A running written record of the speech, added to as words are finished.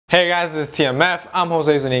Hey guys, this is TMF. I'm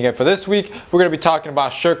Jose Zuniga. For this week, we're going to be talking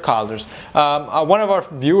about shirt collars. One of our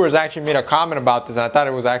viewers actually made a comment about this, and I thought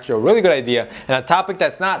it was actually a really good idea and a topic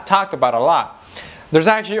that's not talked about a lot. There's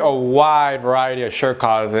actually a wide variety of shirt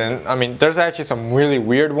collars, and I mean, there's actually some really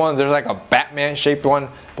weird ones. There's like a Batman shaped one.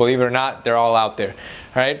 Believe it or not, they're all out there.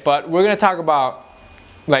 All right, but we're going to talk about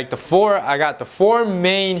like I got the four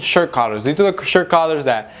main shirt collars. These are the shirt collars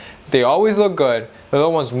that they always look good. They're the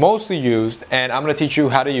ones mostly used, and I'm going to teach you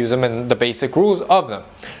how to use them and the basic rules of them.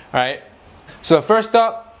 Alright, so first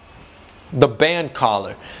up, the band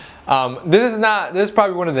collar. This is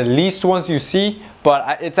probably one of the least ones you see,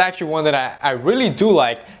 but it's actually one that I really do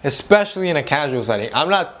like, especially in a casual setting. I'm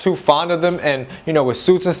not too fond of them and with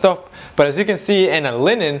suits and stuff, but as you can see in a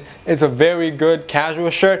linen, it's a very good casual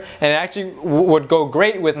shirt, and it actually would go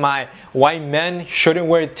great with my why men shouldn't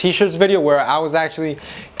wear t-shirts video, where I was actually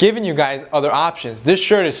giving you guys other options. This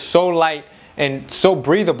shirt is so light and so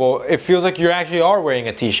breathable, it feels like you actually are wearing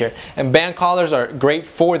a t-shirt, and band collars are great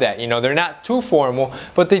for that. They're not too formal,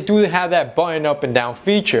 but they do have that button up and down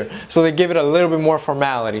feature, so they give it a little bit more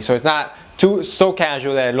formality, so it's not so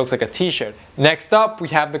casual that it looks like a t-shirt. Next up, we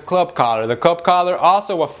have the club collar. The club collar,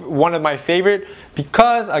 also one of my favorite,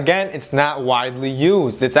 because again, it's not widely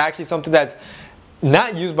used. It's actually something that's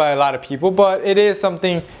not used by a lot of people, but it is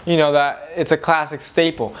something, that it's a classic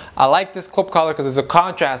staple. I like this club collar because it's a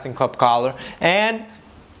contrasting club collar, and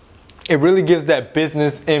it really gives that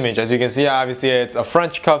business image. As you can see, obviously it's a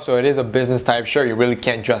French cuff, so it is a business type shirt. You really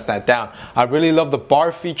can't dress that down. I really love the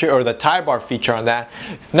bar feature, or the tie bar feature on that.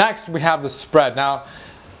 Next, we have the spread. Now,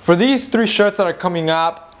 for these three shirts that are coming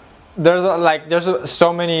up, there's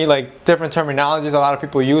so many different terminologies a lot of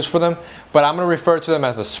people use for them, but I'm going to refer to them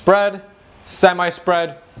as a spread,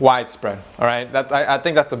 semi-spread, wide spread. All right, I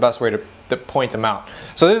think that's the best way to point them out.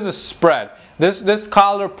 So this is the spread. This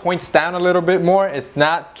collar points down a little bit more. It's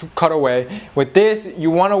not too cut away. With this,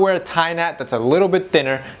 you want to wear a tie knot that's a little bit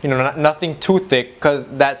thinner. Nothing too thick, because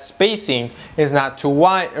that spacing is not too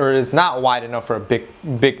wide, or is not wide enough for a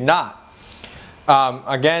big knot.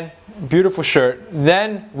 Again, beautiful shirt.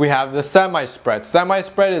 Then we have the semi-spread.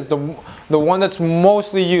 Semi-spread is the one that's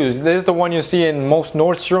mostly used. This is the one you see in most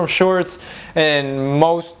Nordstrom shirts and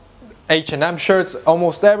most H&M shirts.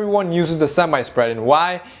 Almost everyone uses the semi-spread. And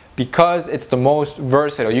why? Because it's the most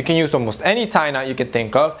versatile. You can use almost any tie knot you can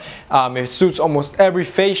think of. It suits almost every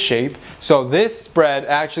face shape. So this spread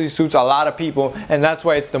actually suits a lot of people, and that's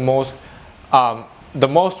why it's the most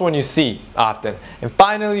one you see often. And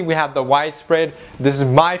finally, we have the wide spread. This is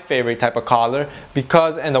my favorite type of collar,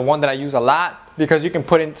 and the one that I use a lot, because you can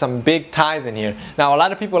put in some big ties in here. Now, a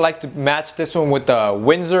lot of people like to match this one with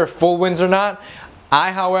the full Windsor knot.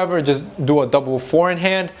 I, however, just do a double four in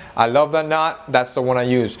hand. I love that knot. That's the one I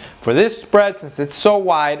use. For this spread, since it's so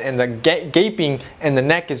wide and the gaping and the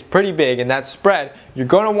neck is pretty big in that spread, you're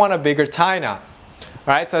going to want a bigger tie knot.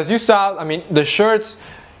 Alright, so as you saw, I mean, the shirts,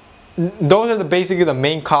 those are basically the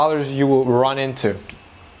main collars you will run into.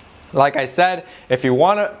 Like I said, if you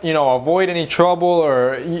want to avoid any trouble,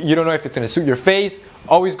 or you don't know if it's going to suit your face,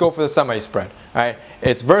 always go for the semi-spread. Right?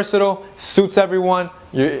 It's versatile, suits everyone.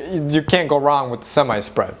 You can't go wrong with the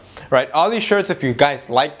semi-spread. Right? All these shirts, if you guys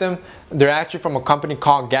like them, they're actually from a company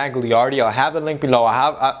called Gagliardi. I'll have the link below. I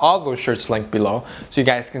have all those shirts linked below, so you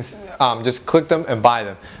guys can just click them and buy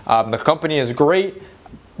them. The company is great.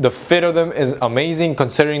 The fit of them is amazing,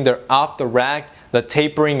 considering they're off the rack. The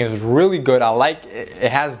tapering is really good. I like it.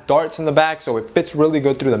 It has darts in the back, so it fits really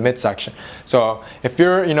good through the midsection. So if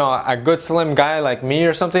you're a good slim guy like me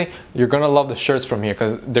or something, you're gonna love the shirts from here,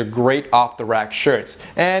 because they're great off the rack shirts,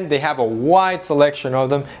 and they have a wide selection of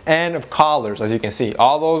them and of collars. As you can see,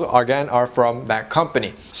 all those again are from that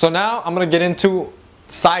company. So now I'm gonna get into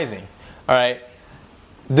sizing. All right,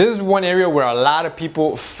 this is one area where a lot of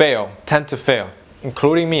people tend to fail,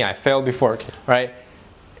 including me. I failed before. Right?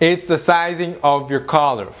 It's the sizing of your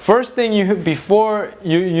collar. First thing, before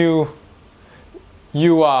you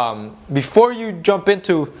jump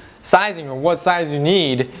into sizing or what size you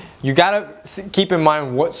need, you gotta keep in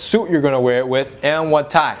mind what suit you're gonna wear it with and what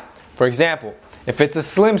tie. For example, if it's a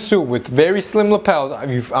slim suit with very slim lapels,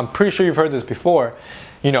 I'm pretty sure you've heard this before.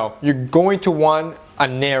 You're going to want a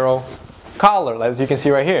narrow collar, as you can see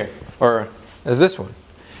right here, or as this one.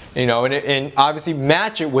 And obviously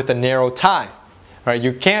match it with a narrow tie. Right?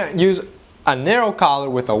 You can't use a narrow collar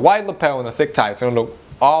with a wide lapel and a thick tie. It's going to look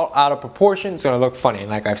all out of proportion. It's going to look funny.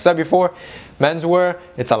 And like I've said before, menswear,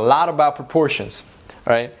 it's a lot about proportions.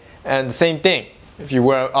 Right? And the same thing, if you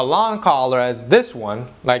wear a long collar as this one,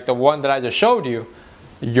 like the one that I just showed you,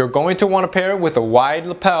 you're going to want to pair it with a wide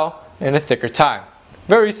lapel and a thicker tie.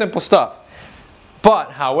 Very simple stuff.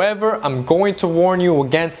 But however, I'm going to warn you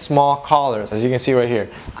against small collars, as you can see right here.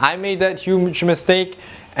 I made that huge mistake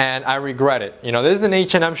and I regret it. You know, this is an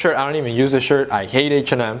H&M shirt. I don't even use the shirt. I hate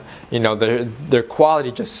H&M. You know, their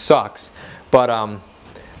quality just sucks. But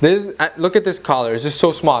look at this collar. It's just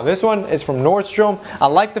so small. This one is from Nordstrom. I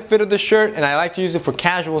like the fit of the shirt and I like to use it for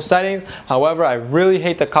casual settings. However, I really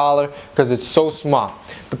hate the collar because it's so small.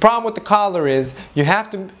 The problem with the collar is you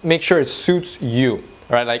have to make sure it suits you.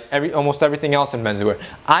 Right, like almost everything else in menswear.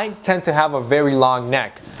 I tend to have a very long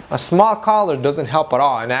neck. A small collar doesn't help at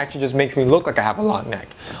all and actually just makes me look like I have a long neck.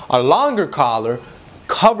 A longer collar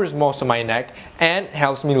covers most of my neck and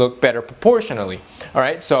helps me look better proportionally.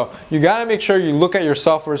 Alright, so you gotta make sure you look at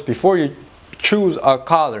yourself first before you choose a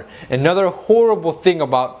collar. Another horrible thing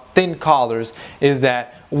about thin collars is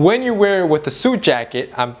that when you wear it with a suit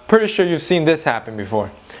jacket, I'm pretty sure you've seen this happen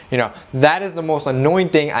before. You know, that is the most annoying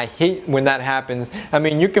thing. I hate when that happens. I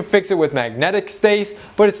mean, you can fix it with magnetic stays,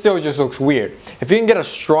 but it still just looks weird. If you can get a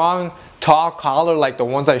strong, tall collar like the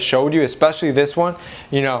ones I showed you, especially this one,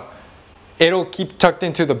 you know, it'll keep tucked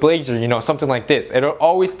into the blazer, you know, something like this. It'll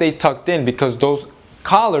always stay tucked in because those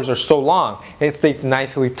collars are so long. It stays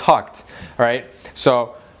nicely tucked, all right?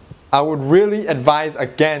 So I would really advise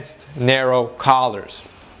against narrow collars.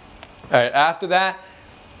 All right, after that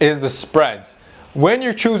is the spreads. When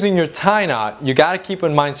you're choosing your tie knot, you got to keep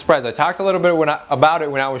in mind spreads. I talked a little bit about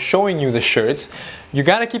it when I was showing you the shirts. You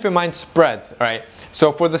got to keep in mind spreads, all right?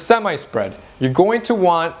 So for the semi-spread, you're going to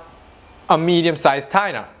want a medium-sized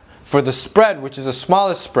tie knot. For the spread, which is the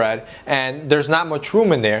smallest spread, and there's not much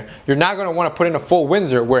room in there, you're not going to want to put in a full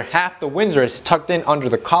Windsor where half the Windsor is tucked in under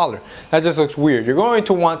the collar. That just looks weird. You're going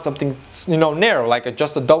to want something, you know, narrow, like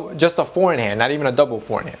just a four-in-hand, not even a double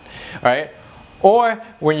four-in-hand, all right? Or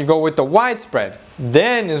when you go with the wide spread,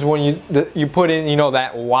 then is when you put in, you know,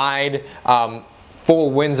 that wide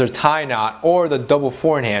full Windsor tie knot or the double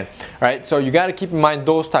four-in-hand, right? So you got to keep in mind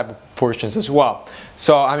those type of proportions as well.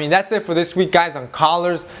 So I mean, that's it for this week, guys, on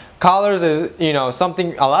collars. Collars is, you know,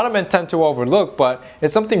 something a lot of men tend to overlook, but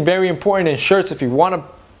it's something very important in shirts if you want to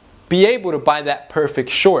be able to buy that perfect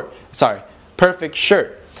shirt.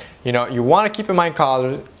 You know, you want to keep in mind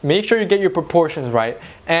collars, make sure you get your proportions right,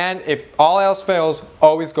 and if all else fails,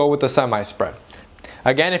 always go with the semi-spread.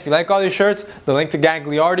 Again, if you like all these shirts, the link to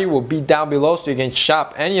Gagliardi will be down below so you can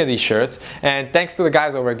shop any of these shirts. And thanks to the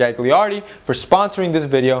guys over at Gagliardi for sponsoring this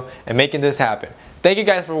video and making this happen. Thank you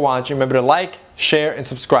guys for watching. Remember to like, share, and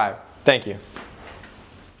subscribe. Thank you.